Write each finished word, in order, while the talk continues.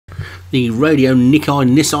The Radio Nikkei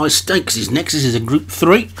Nisai Stakes is next. This is a Group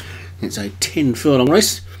 3. It's a 10 furlong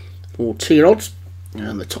race for 2-year-olds.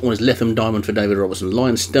 And the top one is Lethem Diamond for David Robertson.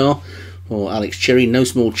 Lion Star for Alex Cherry. No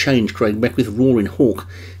Small Change, Craig Beckwith. Roaring Hawk,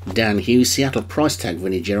 Dan Hughes. Seattle Price Tag,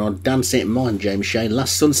 Vinnie Gerard. Danset Mine, James Shea.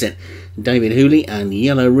 Last Sunset, David Hooley. And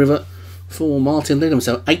Yellow River for Martin Lidham.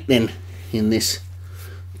 So 8 then in this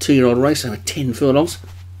 2-year-old race. So 10 furlongs.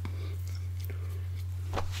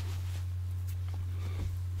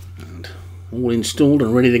 All installed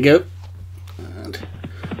and ready to go, and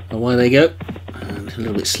away they go. And a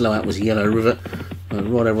little bit slow out was Yellow River, but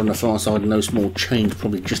right over on the far side, No Small Change,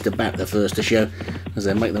 probably just about the first to show as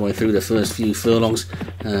they make their way through the first few furlongs.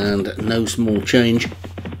 And No Small Change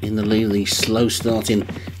in the lead. The slow starting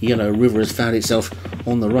Yellow River has found itself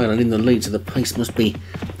on the rail and in the lead, so the pace must be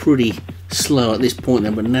pretty slow at this point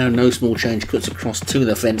then, but now No Small Change cuts across to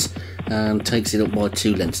the fence and takes it up by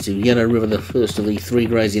 2 lengths to Yellow River, the first of the 3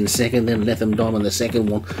 greys in second, then Lethem Diamond the second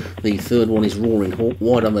one, the third one is Roaring Hawk.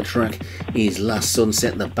 Wide on the track is Last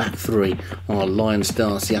Sunset. The back 3 are Lion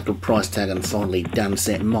Star, Seattle Price Tag, and finally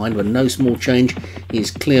Danset Mine, but No Small Change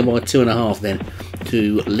is clear by 2.5 then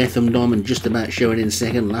to Lethem Diamond, just about showing in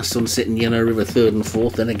second, Last Sunset and Yellow River third and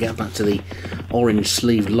fourth, then a gap back to the orange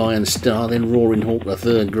sleeved Lion Star, then Roaring Hawk the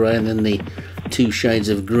third grey, and then the 2 shades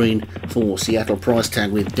of green for Seattle Price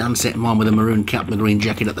Tag, with Danset Mine with a maroon cap and the green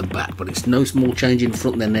jacket at the back. But it's No Small Change in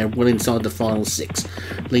front then. They're well inside the final 6.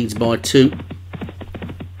 Leads by 2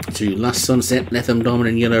 to Last Sunset, Lethem Diamond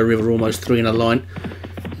and Yellow River almost 3 in a line.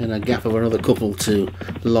 And a gap of another couple to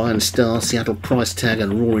Lion Star, Seattle Price Tag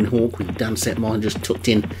and Roaring Hawk, with Danset Mine just tucked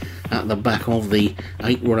in at the back of the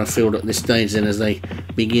 8-runner field at this stage then, as they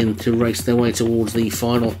begin to race their way towards the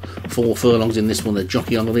final 4 furlongs in this one. The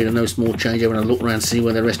jockey on the leader, No Small Change, having a look around, see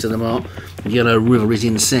where the rest of them are. Yellow River is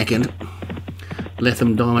in second.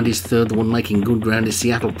 Lethem Diamond is third. The one making good ground is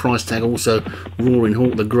Seattle Price Tag, also Roaring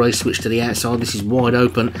Hawk. The grey switch to the outside. This is wide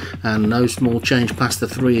open, and No Small Change past the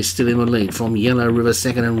 3 is still in the lead from Yellow River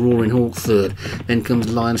second and Roaring Hawk third. Then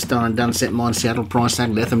comes Lion Star and Danset Mine, Seattle Price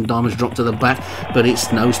Tag. Lethem Diamond's dropped to the back, but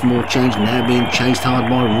it's No Small Change now being chased hard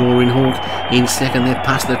by Roaring Hawk in second. They're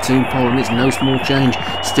past the 2 pole, and it's No Small Change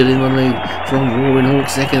still in the lead from Roaring Hawk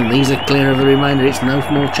second. These are clear of the remainder. It's No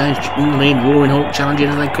Small Change in the lead. Roaring Hawk challenging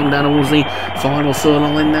as they come down towards the final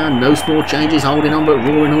furlong then now. No Small Change is holding on, but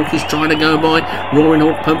Roaring Hawk is trying to go by. Roaring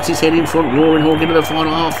Hawk pokes his head in front. Roaring Hawk into the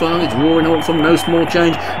final half furlong. It's Roaring Hawk from No Small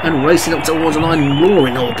Change and racing up towards the line.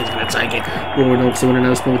 Roaring Hawk is going to take it. Roaring Hawk's the winner.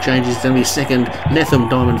 No Small Change is going to be second. Lethem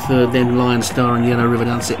Diamond third, then Lion Star and Yellow River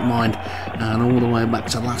Danset Mine, and all the way back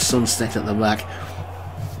to Last Sunset at the back.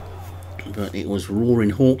 But it was Roaring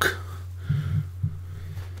Hawk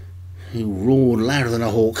who roared louder than a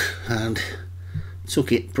hawk and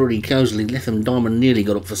took it pretty cosily. Lethem Diamond nearly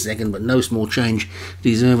got up for second, but No Small Change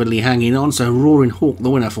deservedly hanging on. So Roaring Hawk the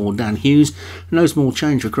winner for Dan Hughes. No Small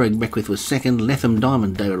Change for Craig Beckwith was second. Lethem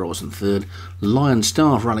Diamond, David Robertson third. Lion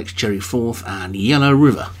Star for Alex Cherry fourth, and Yellow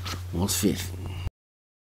River was fifth.